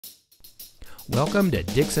Welcome to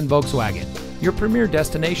Dixon Volkswagen, your premier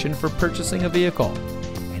destination for purchasing a vehicle.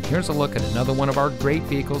 And here's a look at another one of our great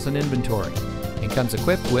vehicles in inventory. It comes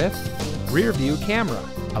equipped with rear view camera,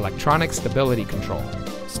 electronic stability control,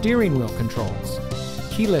 steering wheel controls,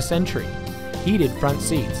 keyless entry, heated front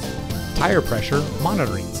seats, tire pressure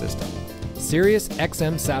monitoring system, Sirius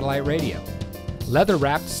XM satellite radio,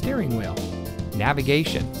 leather-wrapped steering wheel,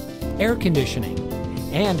 navigation, air conditioning,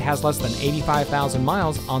 and has less than 85,000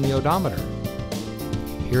 miles on the odometer.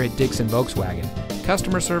 Here at Dixon Volkswagen,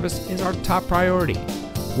 customer service is our top priority.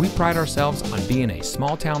 We pride ourselves on being a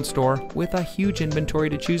small-town store with a huge inventory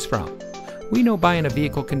to choose from. We know buying a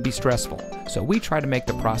vehicle can be stressful, so we try to make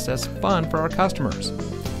the process fun for our customers.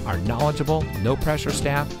 Our knowledgeable, no-pressure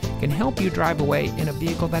staff can help you drive away in a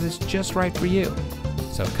vehicle that is just right for you.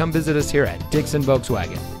 So come visit us here at Dixon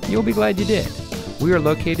Volkswagen. You'll be glad you did. We are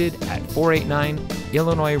located at 489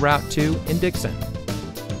 Illinois Route 2 in Dixon.